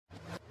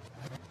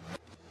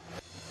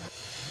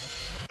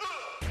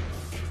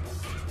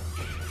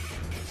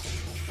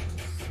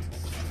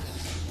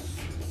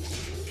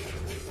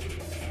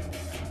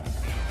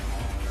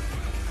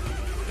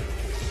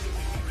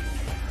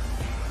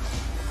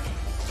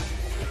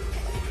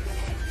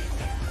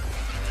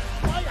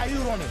you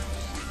running?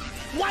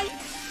 Why?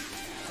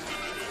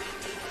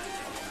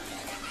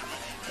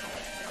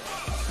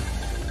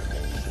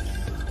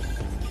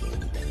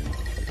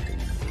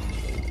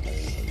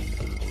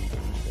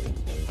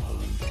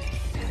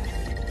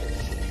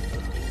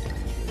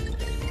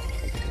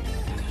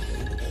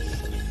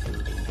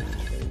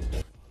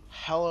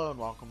 Hello and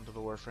welcome to the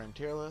Warframe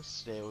tier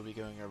list. Today we'll be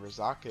going over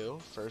Xaku.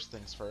 First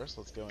things first,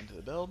 let's go into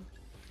the build.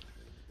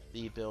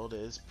 The build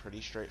is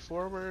pretty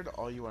straightforward.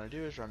 All you want to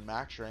do is run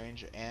max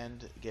range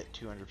and get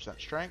 200%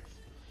 strength.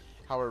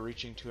 How we're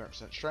reaching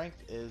 200%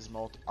 strength is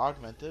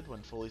augmented.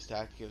 When fully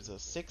stacked, gives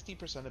us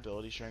 60%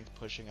 ability strength,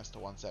 pushing us to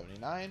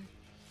 179.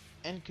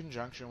 In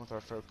conjunction with our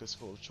focus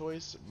skill of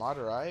choice,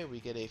 Moderai, we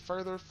get a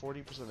further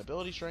 40%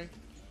 ability strength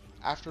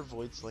after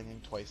void slinging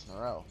twice in a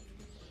row.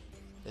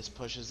 This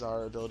pushes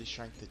our ability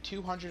strength to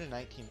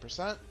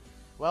 219%,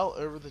 well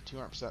over the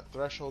 200%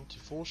 threshold to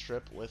full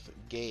strip with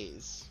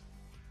Gaze.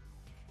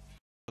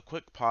 A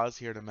quick pause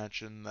here to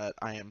mention that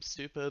I am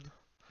stupid.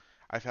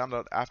 I found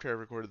out after I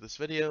recorded this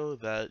video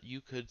that you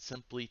could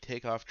simply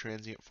take off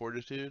transient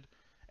fortitude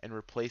and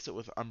replace it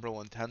with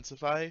umbral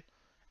intensify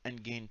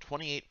and gain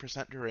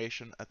 28%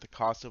 duration at the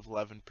cost of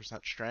 11%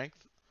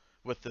 strength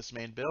with this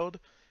main build,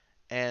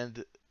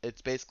 and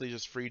it's basically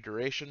just free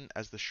duration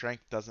as the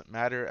strength doesn't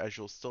matter as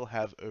you'll still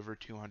have over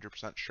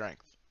 200%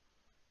 strength.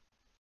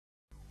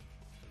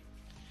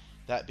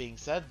 That being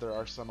said, there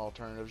are some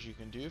alternatives you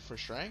can do for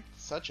strength,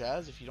 such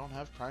as if you don't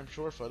have prime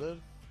sure-footed,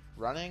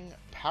 running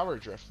power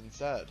drift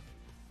instead.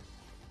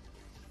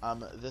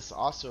 This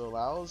also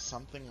allows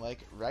something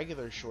like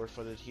regular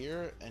sure-footed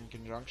here in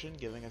conjunction,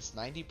 giving us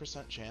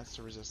 90% chance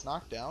to resist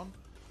knockdown,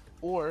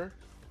 or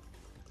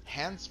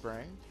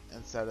handspring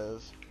instead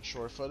of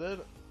sure-footed,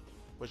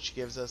 which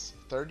gives us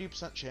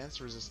 30% chance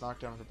to resist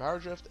knockdown for power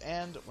drift,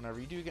 and whenever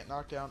you do get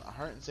knocked down,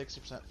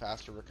 160%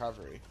 faster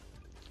recovery.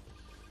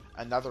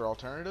 Another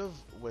alternative,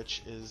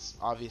 which is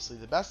obviously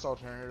the best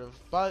alternative,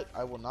 but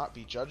I will not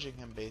be judging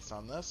him based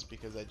on this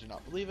because I do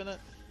not believe in it,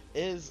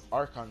 is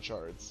archon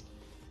shards.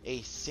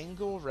 A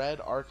single red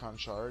archon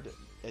shard,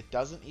 it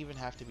doesn't even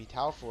have to be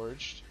Tau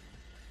forged,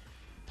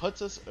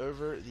 puts us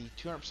over the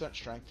 200%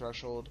 strength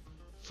threshold,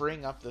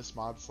 freeing up this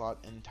mod slot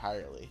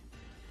entirely.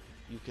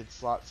 You could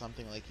slot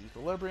something like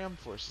Equilibrium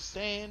for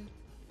sustain,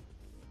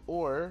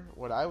 or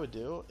what I would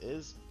do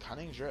is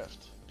Cunning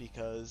Drift,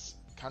 because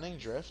Cunning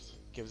Drift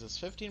gives us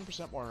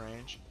 15% more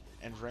range,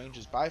 and range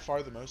is by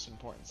far the most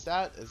important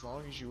stat as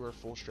long as you are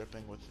full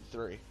stripping with the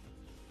 3.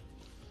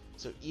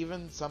 So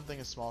even something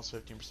as small as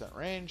 15%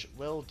 range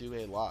will do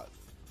a lot.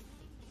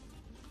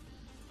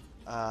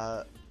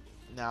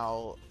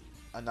 Now,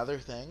 another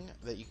thing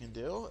that you can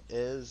do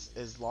is,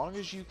 as long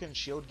as you can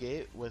shield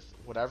gate with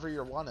whatever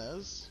your one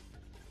is,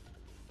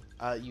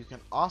 you can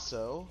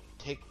also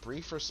take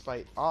Brief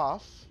Respite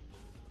off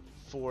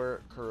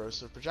for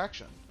Corrosive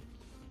Projection.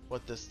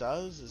 What this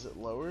does is it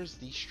lowers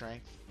the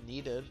strength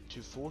needed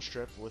to full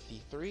strip with the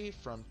 3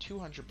 from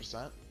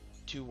 200%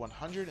 to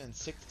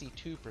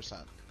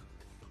 162%.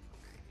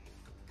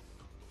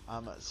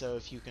 So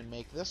if you can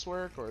make this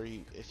work, or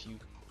if you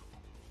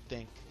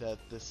think that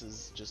this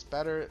is just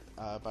better,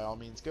 by all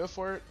means go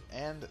for it.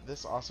 And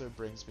this also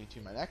brings me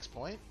to my next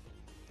point,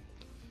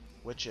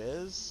 which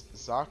is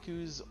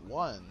Xaku's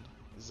 1,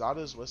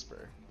 Zada's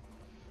Whisper.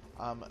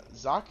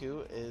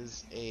 Xaku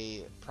is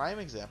a prime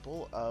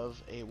example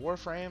of a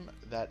Warframe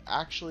that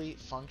actually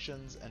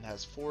functions and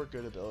has 4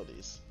 good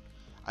abilities.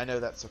 I know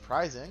that's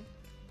surprising,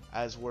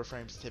 as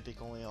Warframes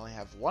typically only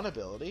have 1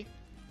 ability,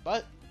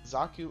 but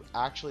Xaku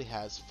actually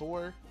has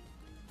 4,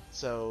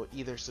 so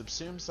either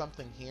subsume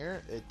something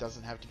here, it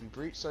doesn't have to be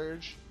Breach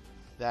Surge,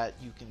 that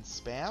you can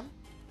spam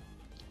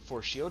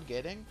for shield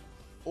gating,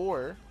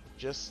 or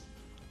just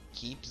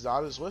keep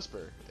Zada's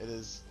Whisper. It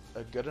is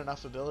a good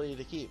enough ability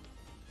to keep.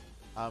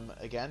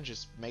 Again,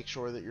 just make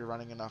sure that you're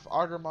running enough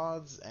augur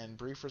mods and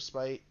Brief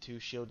Respite to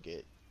shield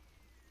gate.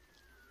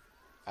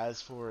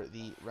 As for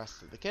the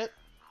rest of the kit,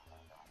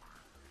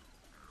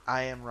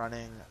 I am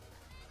running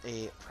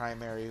a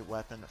primary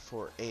weapon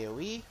for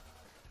AoE.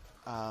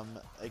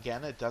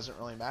 Again, it doesn't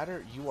really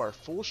matter. You are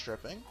full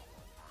stripping,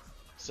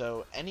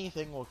 so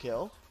anything will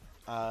kill.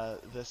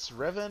 This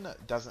Riven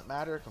doesn't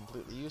matter,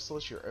 completely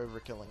useless, you're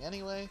overkilling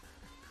anyway.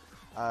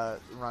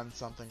 Run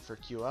something for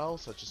QL,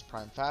 such as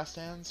Prime Fast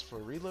Hands for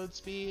reload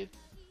speed,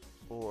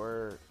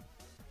 or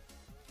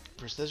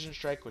Precision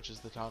Strike, which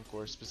is the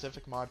Toncore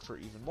specific mod for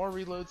even more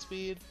reload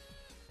speed,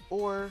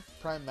 or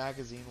Prime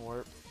Magazine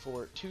Warp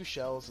for 2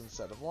 shells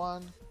instead of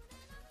 1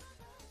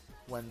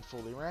 when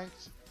fully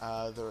ranked.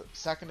 The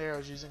secondary I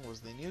was using was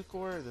the New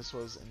Core. This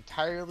was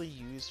entirely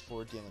used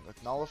for dealing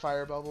with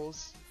nullifier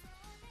bubbles.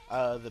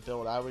 The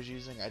build I was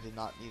using, I did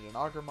not need an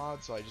augur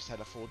mod, so I just had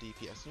a full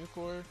DPS New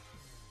Core.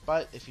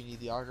 But if you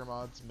need the augur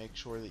mods, make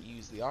sure that you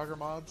use the augur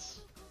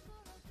mods.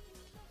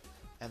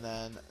 And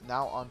then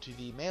now onto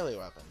the melee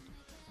weapon.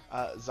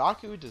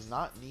 Xaku does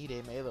not need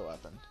a melee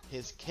weapon.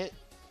 His kit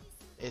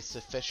is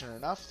sufficient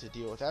enough to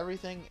deal with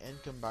everything in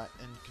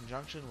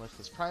conjunction with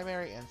his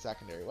primary and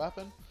secondary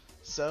weapon.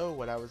 So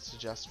what I would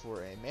suggest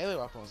for a melee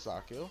weapon with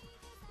Xaku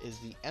is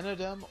the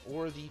Enodem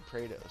or the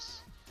Praetos.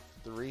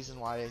 The reason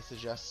why I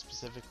suggest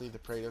specifically the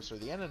Praetos or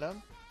the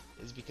Enodem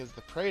is because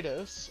the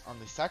Praetos on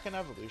the second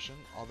evolution,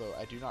 although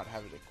I do not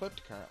have it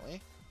equipped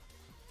currently,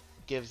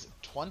 gives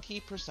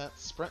 20%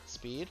 sprint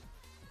speed,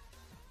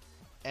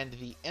 and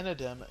the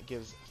Enodem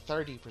gives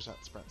 30%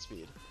 sprint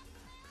speed.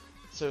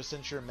 So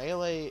since your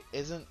melee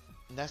isn't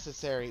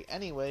necessary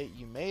anyway,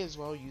 you may as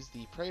well use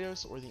the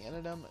Praetos or the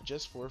Enodem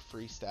just for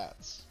free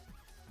stats.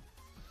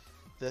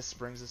 This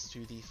brings us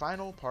to the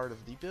final part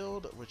of the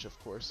build, which of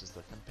course is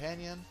the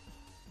Companion.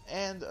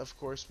 And of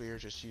course we are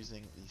just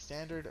using the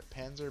standard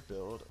Panzer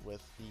build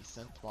with the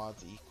synth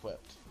mods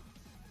equipped.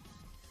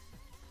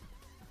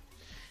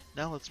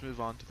 Now let's move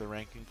on to the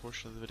ranking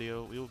portion of the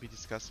video. We will be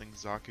discussing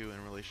Xaku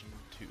in relation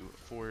to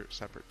 4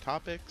 separate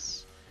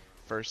topics.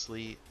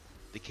 Firstly,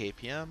 the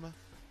KPM.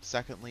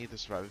 Secondly, the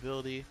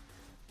survivability.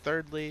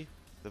 Thirdly,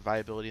 the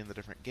viability in the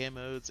different game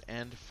modes.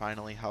 And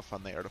finally, how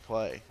fun they are to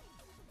play.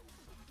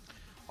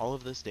 All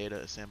of this data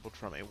is sampled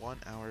from a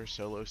 1-hour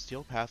solo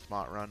Steel Path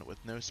Mott run with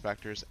no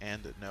specters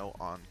and no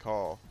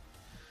on-call.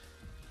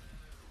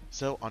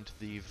 So onto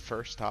the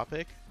first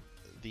topic,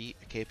 the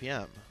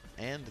KPM.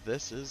 And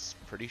this is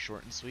pretty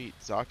short and sweet.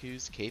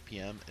 Xaku's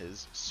KPM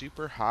is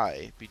super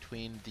high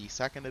between the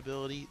second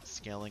ability,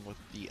 scaling with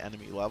the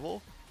enemy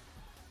level,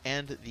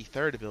 and the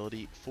third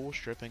ability, full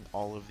stripping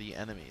all of the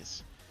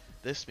enemies.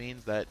 This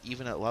means that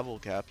even at level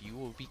cap, you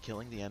will be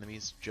killing the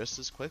enemies just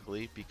as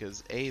quickly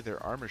because A,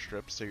 they're armor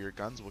stripped, so your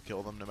guns will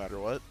kill them no matter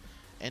what,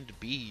 and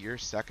B, your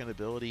second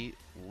ability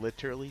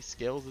literally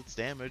scales its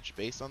damage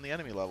based on the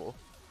enemy level.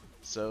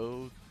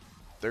 So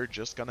they're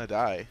just gonna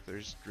die.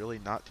 There's really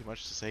not too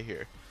much to say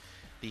here.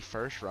 The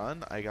first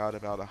run, I got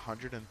about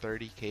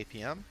 130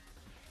 KPM,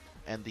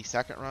 and the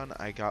second run,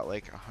 I got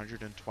like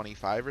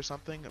 125 or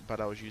something, but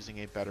I was using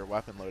a better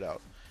weapon loadout.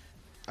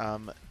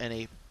 In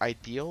a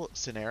ideal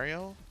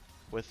scenario,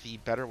 with the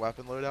better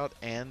weapon loadout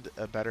and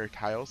a better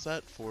tile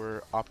set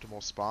for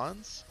optimal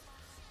spawns,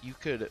 you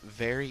could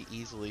very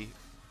easily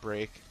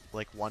break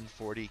like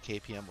 140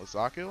 KPM with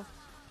Xaku,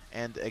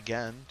 and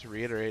again, to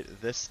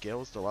reiterate, this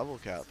scales to level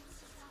cap.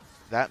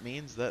 That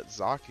means that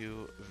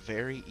Xaku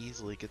very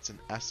easily gets an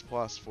S+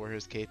 for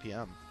his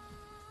KPM.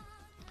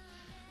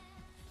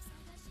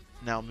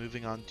 Now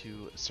moving on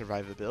to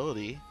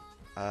survivability,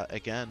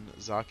 again,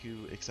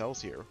 Xaku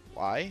excels here.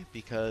 Why?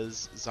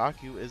 Because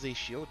Xaku is a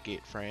shield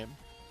gate frame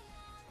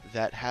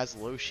that has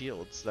low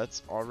shields.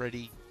 That's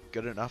already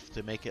good enough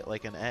to make it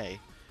like an A.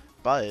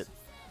 But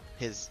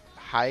his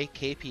high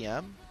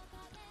KPM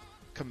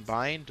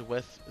combined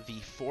with the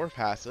 4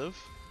 passive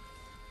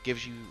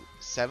gives you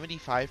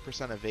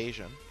 75%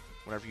 evasion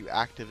whenever you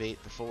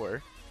activate the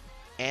 4,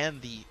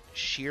 and the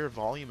sheer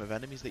volume of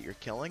enemies that you're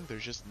killing,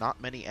 there's just not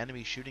many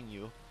enemies shooting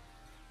you,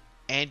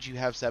 and you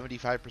have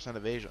 75%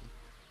 evasion.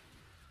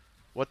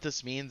 What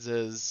this means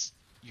is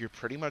you're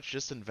pretty much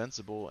just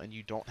invincible and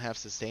you don't have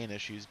sustain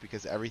issues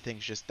because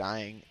everything's just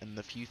dying and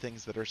the few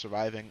things that are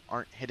surviving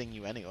aren't hitting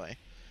you anyway.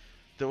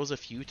 There was a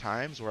few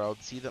times where I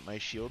would see that my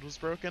shield was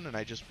broken and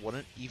I just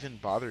wouldn't even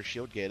bother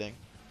shield gating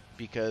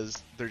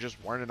because there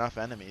just weren't enough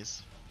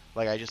enemies.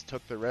 Like, I just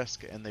took the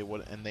risk and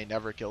they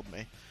never killed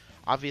me.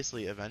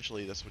 Obviously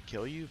eventually this would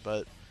kill you,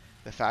 but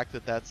the fact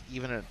that that's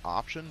even an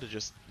option to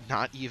just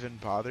not even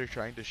bother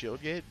trying to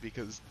shield gate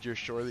because you're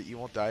sure that you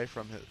won't die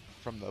from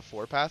the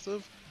 4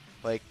 passive,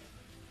 like,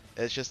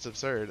 it's just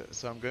absurd.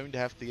 So I'm going to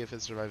have to give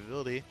his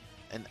survivability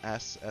an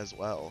S as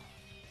well.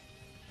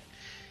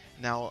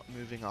 Now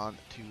moving on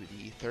to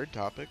the third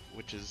topic,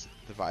 which is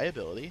the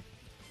viability.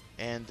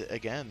 And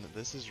again,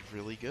 this is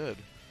really good.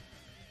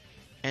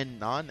 In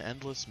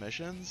non-endless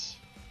missions,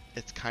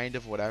 it's kind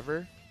of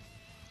whatever.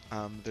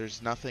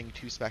 There's nothing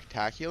too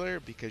spectacular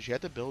because you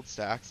have to build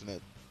stacks and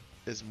it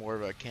is more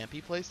of a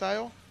campy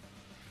playstyle.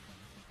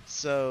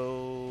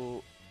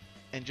 So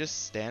in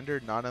just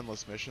standard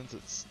non-endless missions,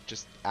 it's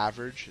just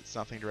average. It's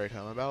nothing to write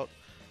home about.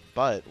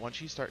 But once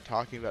you start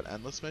talking about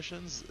endless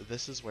missions,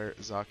 this is where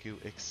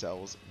Xaku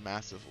excels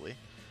massively.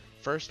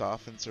 First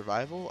off, in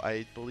survival,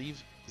 I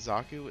believe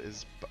Xaku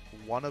is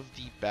one of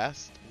the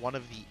best, one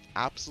of the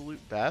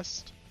absolute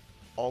best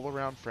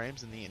all-around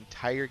frames in the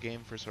entire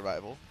game for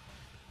survival.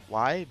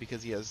 Why?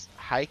 Because he has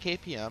high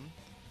KPM,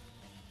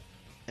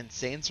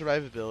 insane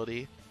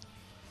survivability,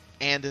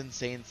 and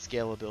insane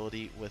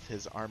scalability with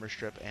his armor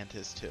strip and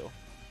his 2.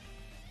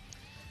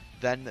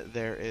 Then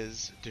there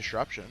is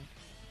disruption,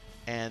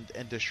 and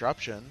in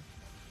disruption,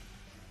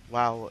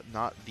 while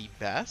not the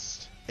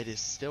best, it is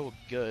still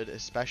good,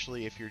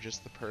 especially if you're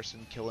just the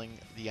person killing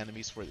the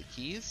enemies for the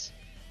keys.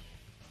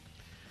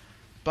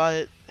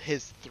 But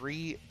his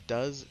 3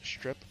 does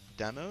strip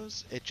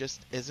demos, it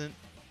just isn't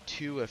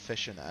too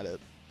efficient at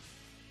it.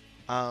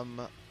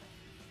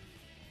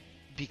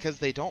 Because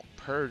they don't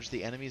purge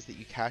the enemies that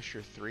you cast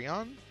your 3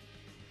 on,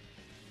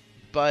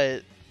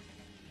 but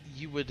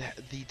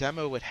the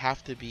demo would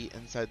have to be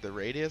inside the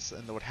radius,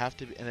 and there would have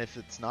to be, and if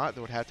it's not,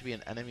 there would have to be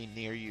an enemy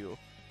near you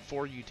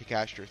for you to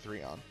cast your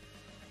 3 on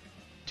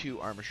to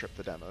armor strip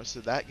the demo.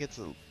 So that gets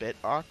a bit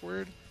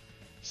awkward.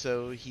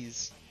 So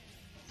he's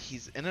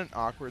he's in an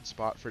awkward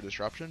spot for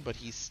disruption, but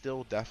he's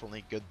still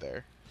definitely good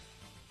there.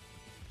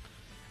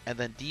 And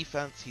then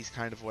defense, he's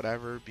kind of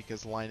whatever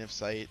because line of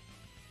sight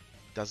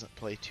doesn't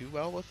play too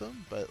well with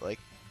him, but like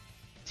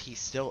he's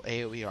still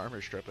AoE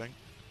armor stripping.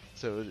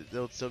 So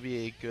it'll still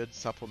be a good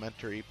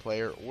supplementary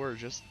player or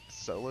just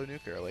solo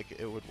nuker. Like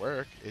it would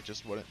work, it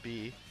just wouldn't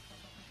be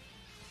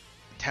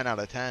 10 out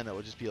of 10, it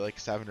would just be like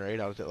 7 or 8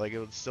 out of 10. Like it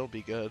would still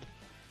be good.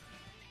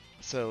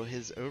 So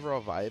his overall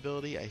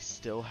viability, I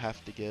still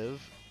have to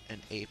give an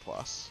A+.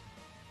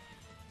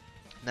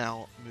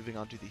 Now, moving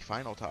on to the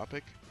final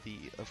topic, the,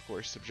 of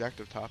course,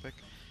 subjective topic,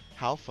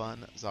 how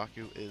fun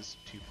Xaku is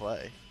to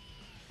play.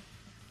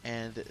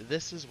 And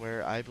this is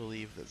where I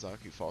believe that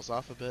Xaku falls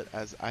off a bit,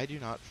 as I do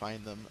not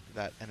find them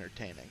that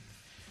entertaining.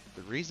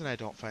 The reason I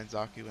don't find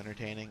Xaku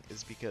entertaining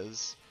is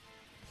because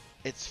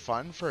it's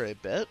fun for a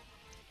bit,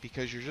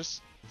 because you're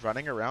just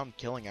running around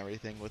killing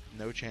everything with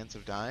no chance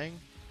of dying,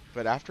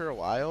 but after a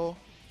while,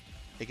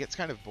 it gets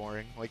kind of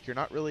boring. Like, you're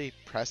not really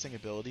pressing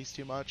abilities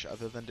too much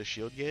other than to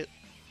shield gate,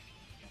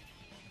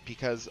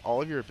 because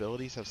all of your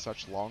abilities have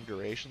such long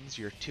durations.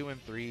 Your 2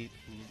 and 3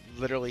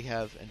 literally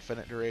have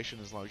infinite duration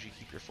as long as you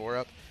keep your 4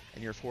 up,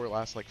 and your 4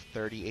 lasts like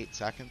 38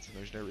 seconds, and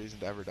there's no reason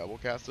to ever double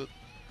cast it.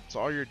 So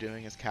all you're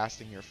doing is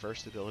casting your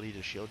first ability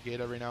to shield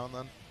gate every now and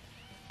then,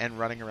 and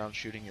running around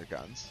shooting your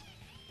guns.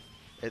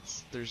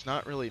 There's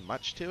not really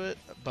much to it,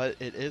 but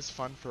it is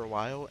fun for a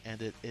while,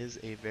 and it is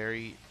a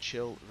very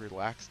chill,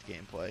 relaxed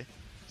gameplay.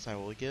 So I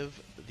will give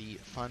the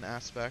fun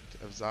aspect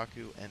of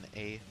Xaku an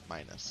A-.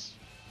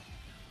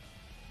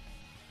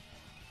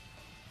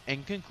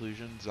 In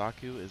conclusion,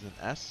 Xaku is an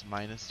S-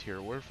 tier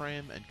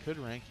Warframe and could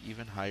rank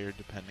even higher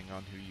depending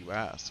on who you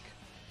ask.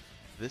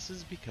 This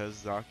is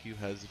because Xaku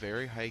has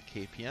very high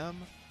KPM,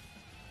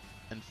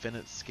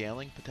 infinite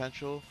scaling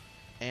potential,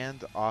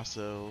 and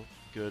also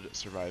good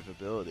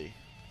survivability.